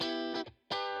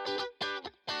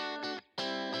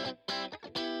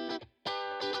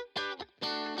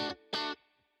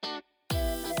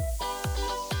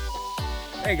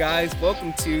Hey guys,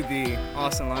 welcome to the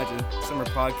Austin Elijah Summer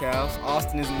Podcast.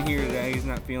 Austin isn't here today, he's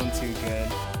not feeling too good,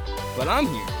 but I'm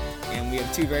here. And we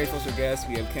have two very special guests.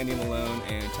 We have Kennedi Malone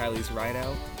and Tylese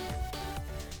Rideout.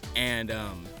 And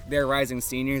they're rising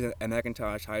seniors at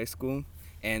McIntosh High School.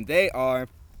 And they are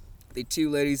the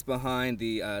two ladies behind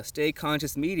the Stay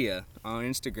Conscious Media on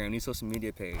Instagram, the social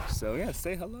media page. So yeah,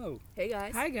 say hello. Hey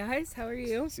guys. Hi guys, how are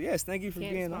you? So yes, thank you for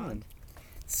Can't being respond. on.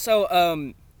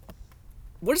 So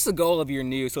what is the goal of your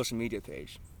new social media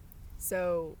page?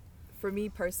 So, for me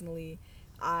personally,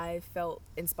 I felt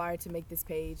inspired to make this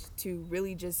page to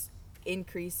really just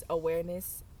increase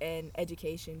awareness and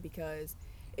education, because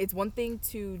it's one thing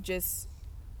to just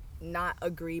not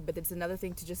agree, but it's another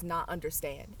thing to just not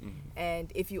understand. Mm-hmm.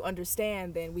 And if you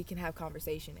understand, then we can have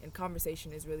conversation, and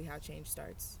conversation is really how change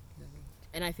starts.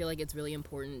 And I feel like it's really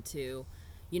important to,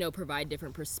 provide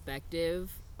different perspective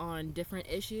on different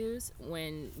issues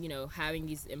when, having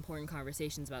these important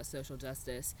conversations about social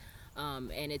justice.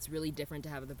 And it's really different to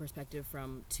have the perspective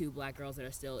from two black girls that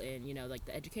are still in, the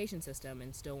education system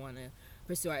and still want to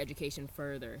pursue our education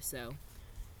further. So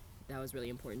that was really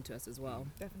important to us as well.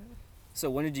 Definitely. So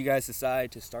when did you guys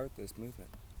decide to start this movement?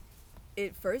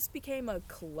 It first became a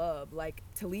club. Like,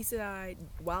 Tylese and I,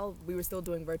 while we were still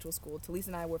doing virtual school, Tylese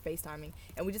and I were FaceTiming,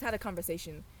 and we just had a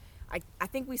conversation. I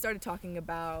think we started talking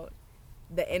about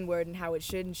the N-word and how it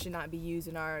should and should not be used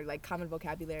in our common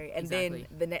vocabulary. And Exactly.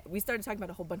 then we started talking about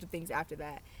a whole bunch of things after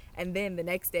that. And then the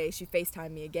next day she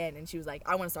FaceTimed me again, and she was like,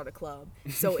 I want to start a club.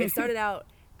 So it started out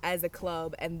as a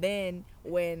club, and then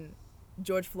when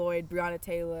George Floyd, Breonna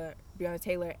Taylor,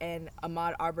 and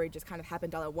Ahmaud Arbery just kind of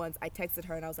happened all at once, I texted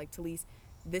her and I was like, Tylese,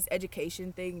 this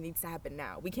education thing needs to happen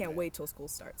now. We can't wait till school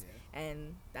starts. Yeah.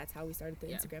 And that's how we started the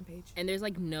Instagram page. And there's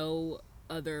no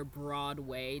other broad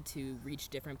way to reach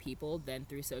different people than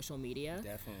through social media.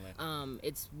 Definitely.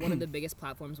 It's one of the biggest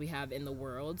platforms we have in the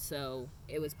world, so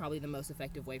it was probably the most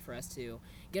effective way for us to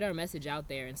get our message out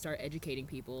there and start educating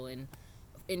people and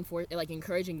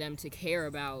encouraging them to care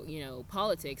about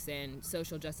politics and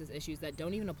social justice issues that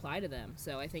don't even apply to them.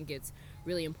 So I think it's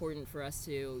really important for us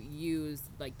to use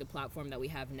the platform that we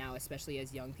have now, especially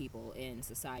as young people in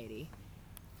society.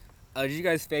 Did you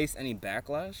guys face any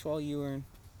backlash while you were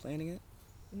planning it?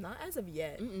 Not as of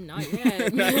yet. Not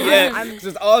yet. Not yet. I'm-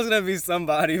 There's always gonna be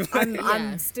somebody. I'm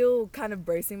Yeah. still kind of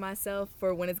bracing myself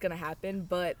for when it's going to happen,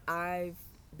 but I've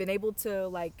been able to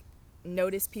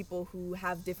notice people who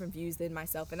have different views than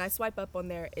myself, and I swipe up on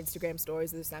their Instagram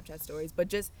stories or their Snapchat stories, but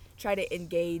just try to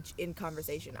engage in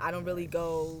conversation. I don't really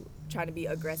go trying to be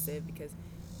aggressive, because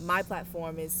my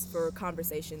platform is for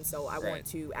conversation, so I want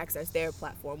to access their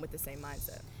platform with the same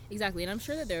mindset. Exactly, and I'm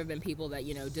sure that there have been people that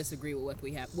disagree with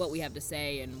what we have to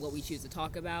say and what we choose to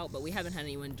talk about, but we haven't had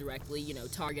anyone directly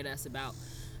target us about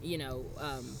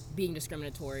being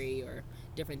discriminatory or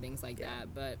different things like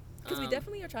that. But Because we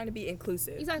definitely are trying to be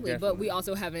inclusive. exactly, Definitely. but we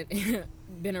also haven't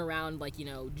been around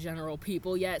general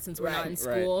people yet, since we're not in Right.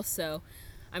 school. So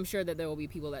I'm sure that there will be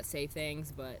people that say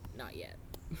things, but not yet.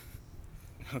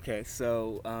 Okay,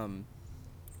 so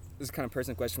this is kind of a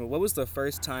personal question, but what was the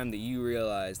first time that you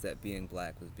realized that being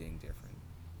black was being different?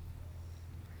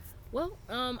 Well,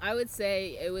 I would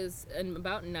say it was in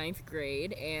about 9th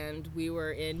grade, and we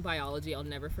were in biology. I'll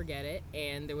never forget it.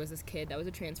 And there was this kid that was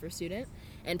a transfer student.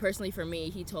 And personally for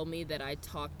me, he told me that I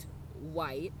talked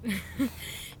white.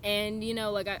 And,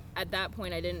 at that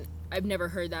point, I've never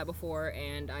heard that before.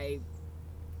 And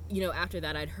after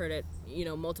that, I'd heard it,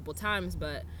 multiple times.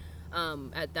 But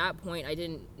at that point, I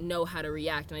didn't know how to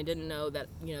react. And I didn't know that,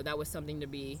 that was something to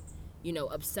be,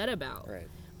 upset about. Right.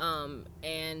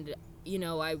 And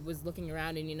I was looking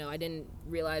around and, I didn't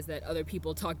realize that other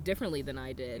people talked differently than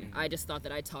I did. Mm-hmm. I just thought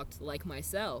that I talked like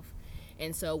myself.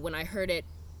 And so when I heard it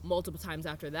multiple times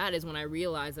after that is when I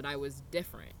realized that I was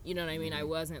different. You know what I mean? I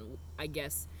wasn't, I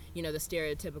guess, the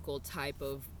stereotypical type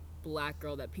of black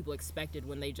girl that people expected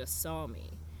when they just saw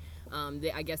me.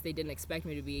 I guess they didn't expect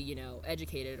me to be,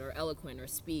 educated or eloquent or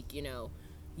speak,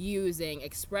 using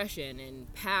expression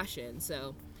and passion.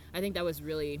 So I think that was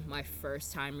really my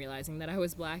first time realizing that I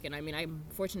was black. And I mean, I'm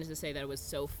fortunate to say that it was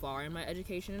so far in my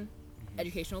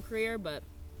educational career, but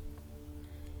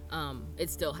it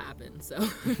still happened. So,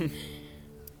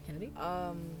 Kennedi?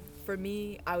 For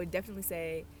me, I would definitely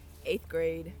say 8th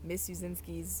grade, Miss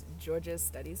Uzinski's Georgia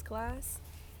Studies class,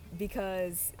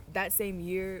 because that same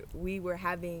year we were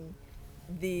having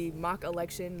the mock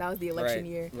election. That was the election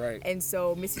year. Right. And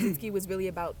so Miss Uzinski was really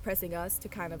about pressing us to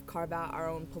kind of carve out our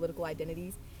own political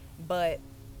identities. But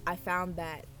I found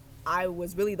that I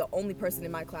was really the only person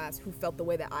in my class who felt the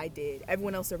way that I did.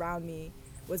 Everyone else around me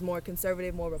was more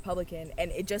conservative, more Republican,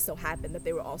 and it just so happened that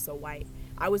they were also white.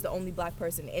 I was the only black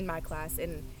person in my class,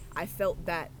 and I felt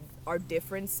that our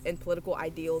difference in political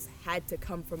ideals had to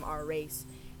come from our race,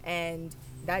 and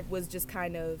that was just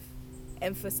kind of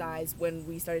emphasized when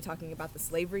we started talking about the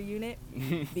slavery unit,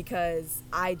 because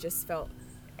I just felt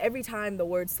every time the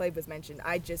word slave was mentioned,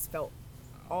 I just felt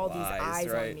all these eyes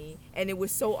right? on me, and it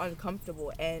was so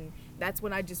uncomfortable. And that's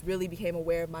when I just really became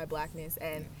aware of my blackness.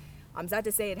 And I'm sad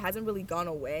to say it hasn't really gone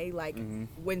away. Like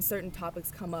when certain topics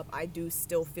come up, I do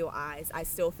still feel eyes. I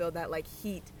still feel that like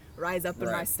heat rise up in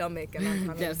my stomach, and I'm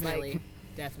kind of like,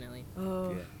 definitely.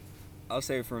 oh. Yeah. I'll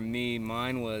say for me,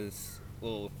 mine was,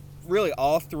 well, really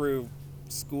all through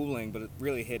schooling, but it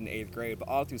really hit in 8th grade. But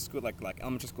all through school, like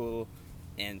elementary school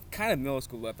and kind of middle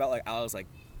school, I felt like I was like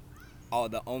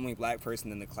the only black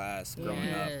person in the class growing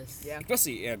up. Yeah.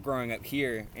 Especially growing up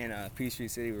here in Peachtree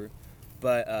City.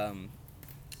 But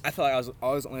I felt like I was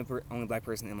always the only black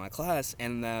person in my class,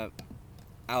 and that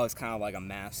I was kind of like a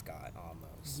mascot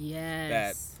almost.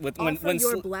 Yes. That From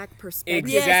your black perspective.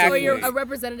 Yes, or Exactly. you're a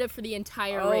representative for the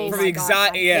entire race. Oh For my the gosh,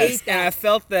 I yes, hate and that. I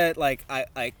felt that like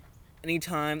I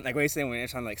anytime like what you say when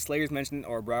anytime like slavery's mentioned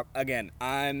or again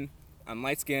I'm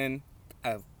light skinned, I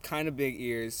have kind of big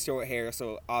ears, short hair,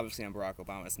 so obviously I'm Barack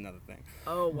Obama. That's another thing.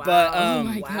 Oh wow. But Oh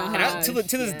my wow. God. and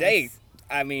to this day,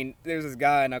 I mean, there's this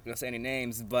guy, I'm not gonna say any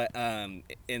names, but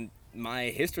in my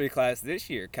history class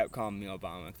this year kept calling me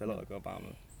Obama because I look like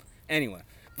Obama. Anyway,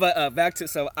 but back to,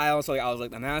 so I was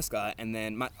like the mascot, and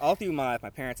then all through my life, my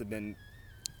parents have been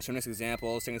showing us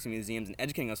examples, taking us to museums, and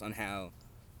educating us on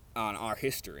our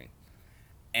history.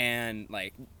 And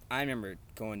like I remember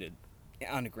going to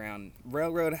underground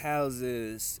railroad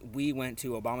houses. We went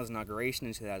to Obama's inauguration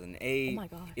in 2008. Oh my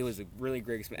gosh. It was a really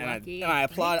great experience. Lucky. And I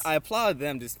applaud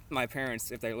them, just my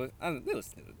parents, if they listen. They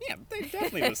listen. Yeah, they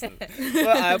definitely listen.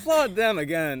 But I applaud them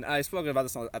again. I spoke about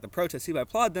this at the protest too, but I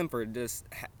applaud them for just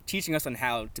teaching us on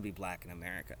how to be black in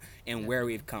America and where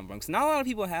we've come from. Because not a lot of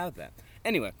people have that.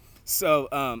 Anyway, so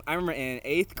I remember in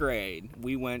 8th grade,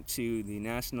 we went to the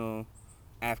National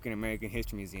African American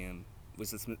History Museum,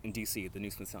 which is in D.C., the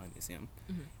new Smithsonian Museum.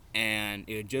 And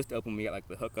it had just opened. We got like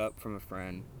the hookup from a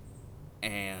friend,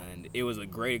 and it was a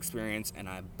great experience. And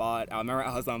I remember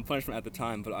I was on punishment at the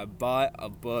time, but I bought a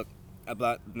book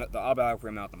about the autobiography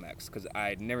of Malcolm X, because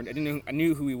I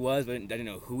knew who he was, but I didn't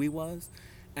know who he was.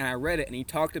 And I read it, and he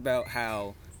talked about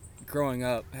how growing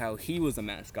up, how he was a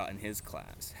mascot in his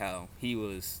class, how he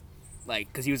was like,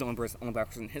 because he was the only black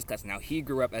person in his class. Now he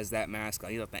grew up as that mascot.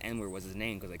 He thought the N-word was his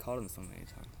name because they called him so many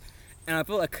times. And I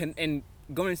feel like, and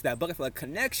going into that book, I feel like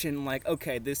connection, like,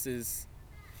 okay, this is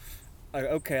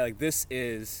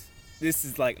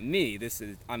like me.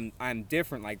 I'm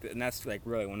different, like, and that's like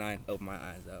really when I opened my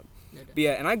eyes up. But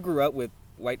yeah, and I grew up with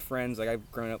white friends. Like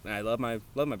I've grown up, and I love my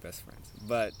best friends.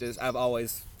 But I've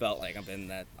always felt like I've been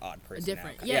that odd person.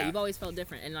 Different. Yeah, you've always felt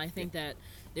different, and I think that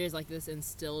there's like this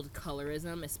instilled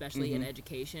colorism, especially in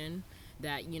education,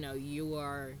 that you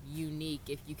are unique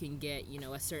if you can get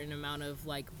a certain amount of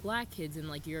like black kids in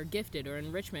like your gifted or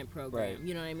enrichment program. Right.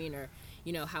 You know what I mean? Or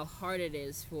how hard it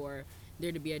is for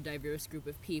there to be a diverse group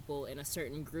of people in a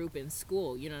certain group in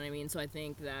school. You know what I mean? So I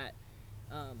think that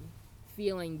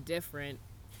feeling different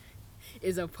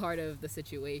is a part of the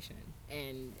situation,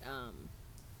 and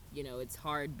it's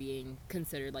hard being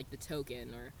considered like the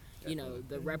token or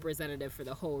the representative for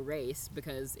the whole race,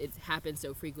 because it happens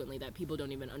so frequently that people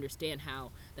don't even understand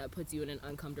how that puts you in an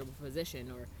uncomfortable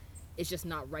position, or it's just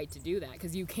not right to do that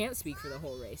because you can't speak for the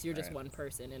whole race. You're just one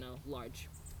person in a large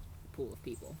pool of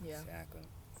people. Yeah. Exactly.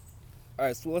 All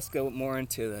right, so let's go more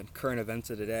into the current events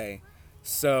of today.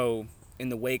 So, in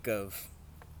the wake of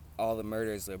all the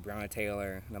murders of Breonna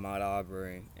Taylor, Ahmaud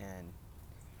Arbery, and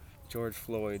George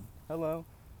Floyd. Hello.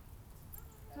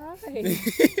 Hi.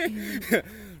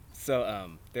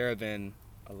 So there have been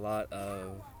a lot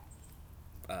of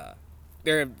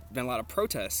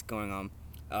protests going on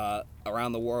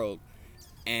around the world,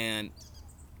 and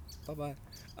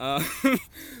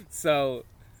so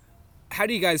how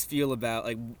do you guys feel about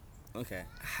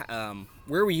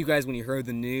where were you guys when you heard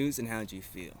the news, and how did you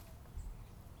feel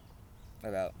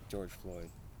about George Floyd?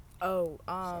 Sorry,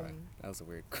 that was a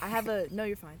weird question. No,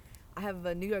 you're fine. I have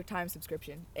a New York Times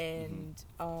subscription, and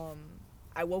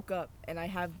I woke up and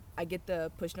I get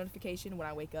the push notification when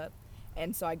I wake up,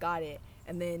 and so I got it,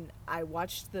 and then I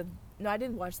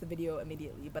didn't watch the video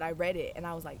immediately, but I read it, and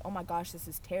I was like, oh my gosh, this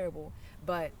is terrible.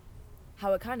 But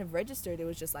how it kind of registered, it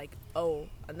was just like, oh,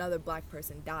 another black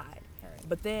person died. Right.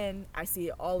 But then I see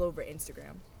it all over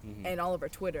Instagram and all over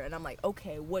Twitter, and I'm like,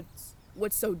 okay, what's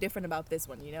so different about this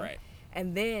one, Right.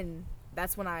 And then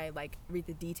that's when I like read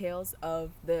the details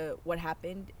of what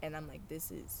happened, and I'm like,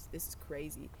 this is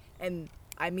crazy. And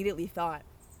I immediately thought,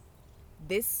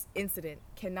 this incident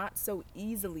cannot so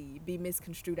easily be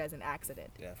misconstrued as an accident.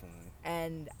 Definitely.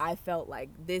 And I felt like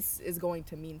this is going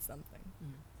to mean something.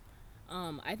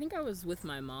 I think I was with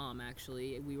my mom,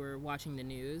 actually. We were watching the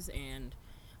news, and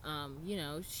you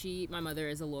know, my mother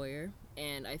is a lawyer,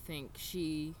 and I think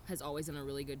she has always done a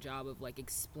really good job of like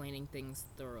explaining things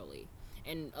thoroughly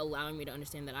and allowing me to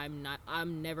understand that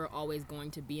I'm never always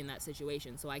going to be in that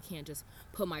situation, so I can't just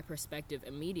put my perspective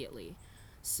immediately.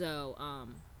 So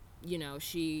you know,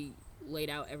 she laid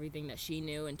out everything that she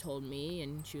knew and told me,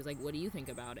 and she was like, what do you think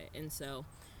about it? And so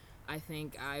I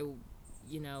think I,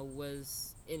 you know,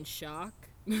 was in shock.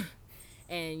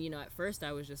 And, you know, at first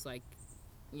I was just like,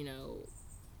 you know,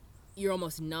 you're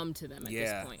almost numb to them at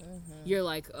this point. You're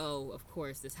like, oh, of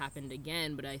course this happened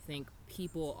again. But I think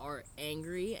people are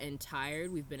angry and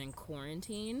tired. We've been in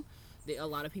quarantine. A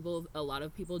lot of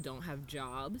people don't have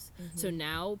jobs. So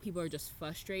now people are just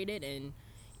frustrated, and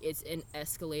it's an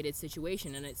escalated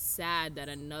situation, and it's sad that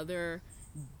another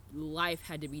life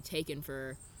had to be taken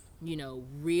for, you know,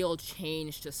 real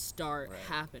change to start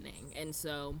happening. And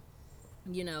so,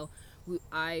 you know,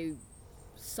 I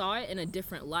saw it in a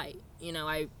different light. You know,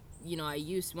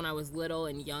 when I was little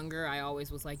and younger, I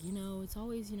always was like, you know, it's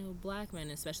always, you know, black men,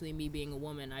 especially me being a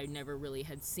woman. I never really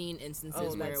had seen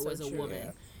instances where it was a woman.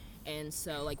 Yeah. And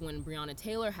so, like, when Breonna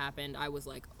Taylor happened, I was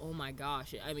like, oh my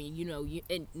gosh. I mean, you know, you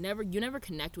never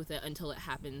connect with it until it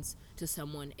happens to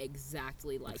someone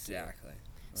exactly like you. Exactly.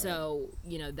 Right. So,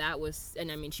 you know, that was,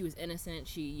 and I mean, she was innocent.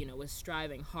 She, you know, was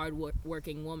striving,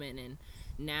 hard-working woman. And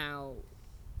now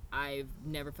I've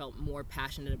never felt more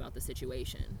passionate about the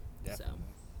situation. Definitely. So.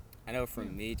 I know for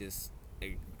me, just,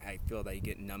 I feel that you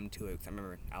get numb to it. 'Cause I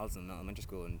remember I was in elementary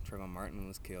school and Trayvon Martin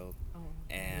was killed.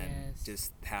 And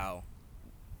just how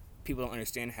people don't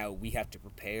understand how we have to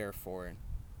prepare for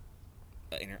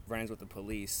run-ins with the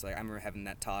police. Like, I remember having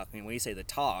that talk. I mean, when you say the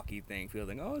talk, you feel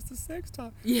like, oh, it's the sex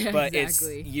talk. Yeah, but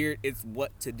exactly. It's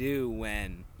what to do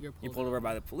when you're pulled over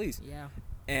by the police. Yeah.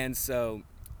 And so,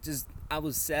 just, I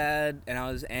was sad and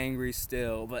I was angry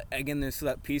still. But again, there's still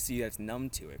that piece of you that's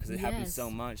numb to it because it happens so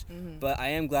much. But I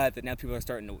am glad that now people are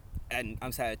starting to, and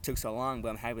I'm sad it took so long, but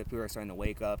I'm happy that people are starting to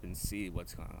wake up and see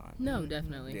what's going on. No,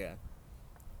 definitely. Yeah.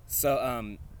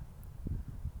 So,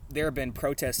 there have been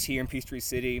protests here in Peachtree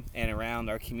City and around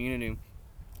our community.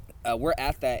 We're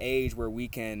at that age where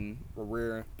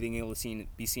we're being able to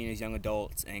be seen as young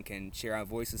adults and can share our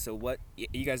voices. So what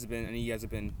you guys have been, I know you guys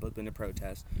have both been to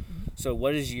protests. So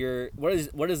what's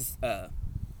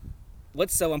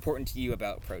so important to you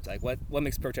about protest? Like what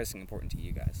makes protesting important to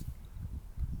you guys?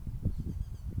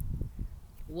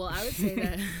 Well, I would say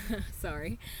that,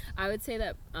 I would say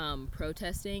that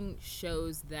protesting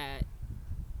shows that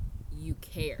you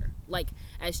care. Like,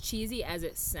 as cheesy as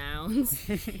it sounds,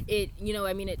 it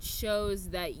shows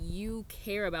that you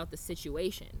care about the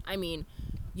situation. I mean,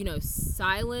 you know,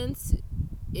 silence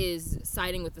is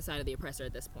siding with the side of the oppressor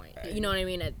at this point. Right. You know what I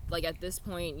mean? At this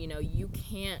point, you know, you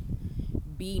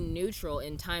can't be neutral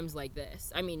in times like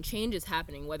this. I mean, change is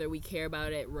happening, whether we care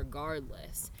about it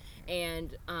regardless.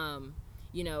 And,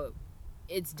 you know,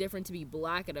 it's different to be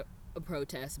black at a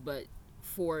protest, but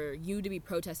for you to be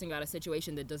protesting about a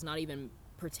situation that does not even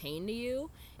pertain to you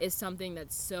is something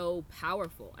that's so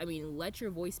powerful. I mean, let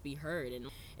your voice be heard. And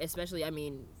especially, I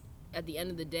mean, at the end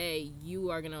of the day,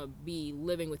 you are going to be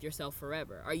living with yourself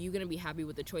forever. Are you going to be happy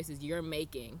with the choices you're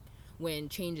making when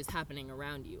change is happening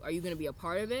around you? Are you going to be a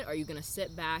part of it? Or are you going to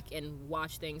sit back and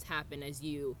watch things happen as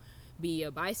you be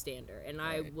a bystander? And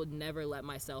right. I would never let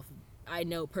myself, I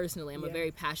know personally, I'm a very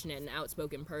passionate and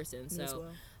outspoken person. So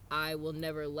I will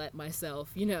never let myself,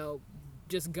 you know,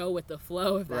 just go with the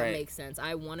flow, if that makes sense.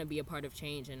 I want to be a part of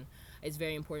change, and it's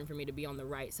very important for me to be on the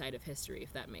right side of history,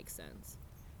 if that makes sense.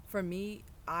 For me,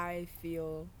 I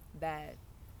feel that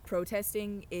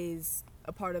protesting is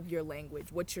a part of your language,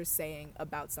 what you're saying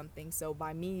about something. So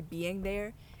by me being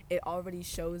there, it already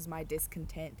shows my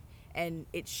discontent, and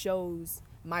it shows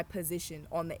my position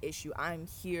on the issue. I'm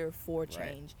here for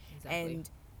change. Exactly. And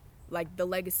like the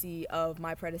legacy of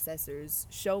my predecessors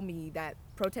show me that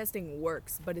protesting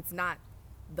works, but it's not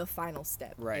the final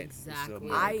step. Right. Exactly.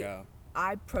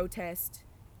 I protest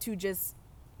to just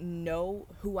know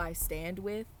who I stand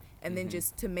with, and then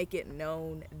just to make it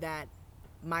known that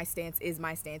my stance is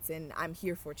my stance and I'm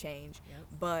here for change. Yep.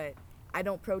 But I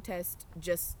don't protest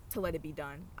just to let it be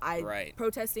done. Right.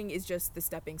 Protesting is just the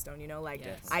stepping stone, you know, like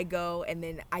Yes. I go and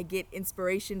then I get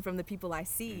inspiration from the people I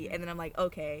see, and then I'm like,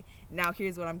 okay, now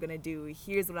here's what I'm gonna do.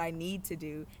 Here's what I need to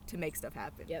do to make stuff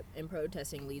happen. Yep, and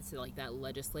protesting leads to like that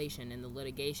legislation and the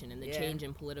litigation and the Yeah. change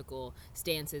in political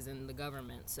stances in the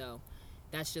government. So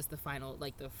that's just the final,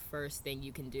 like the first thing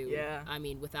you can do. Yeah. I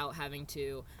mean, without having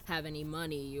to have any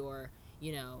money or,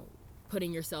 you know,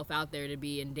 putting yourself out there to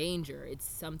be in danger. It's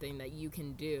something that you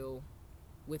can do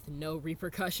with no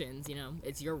repercussions, you know.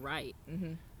 It's your right.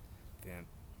 Mm-hmm.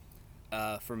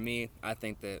 Yeah. For me, I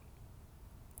think that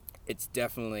it's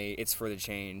for the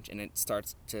change, and it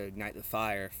starts to ignite the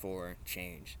fire for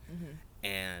change. Mm-hmm.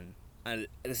 And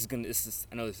it's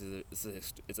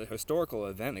a historical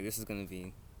event. Like, this is going to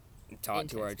be taught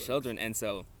to our children, and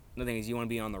so the thing is, you want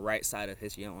to be on the right side of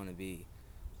history. You don't want to be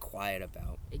quiet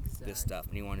about this stuff,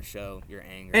 and you want to show your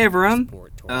anger. Hey everyone,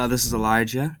 this is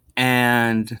Elijah,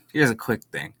 and here's a quick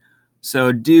thing.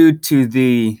 So due to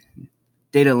the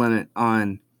data limit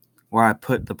on where I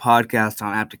put the podcast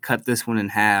on, I have to cut this one in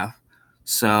half.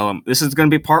 So this is going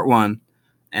to be part 1,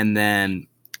 and then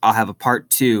I'll have a part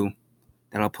 2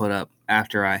 that I'll put up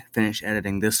after I finish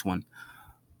editing this one.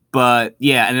 But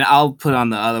yeah, and then I'll put on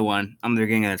the other one. I'm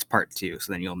beginning that it's part 2,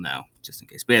 so then you'll know, just in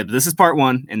case. But yeah, this is part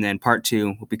 1, and then part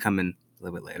 2 will be coming a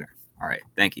little bit later. All right,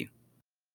 thank you.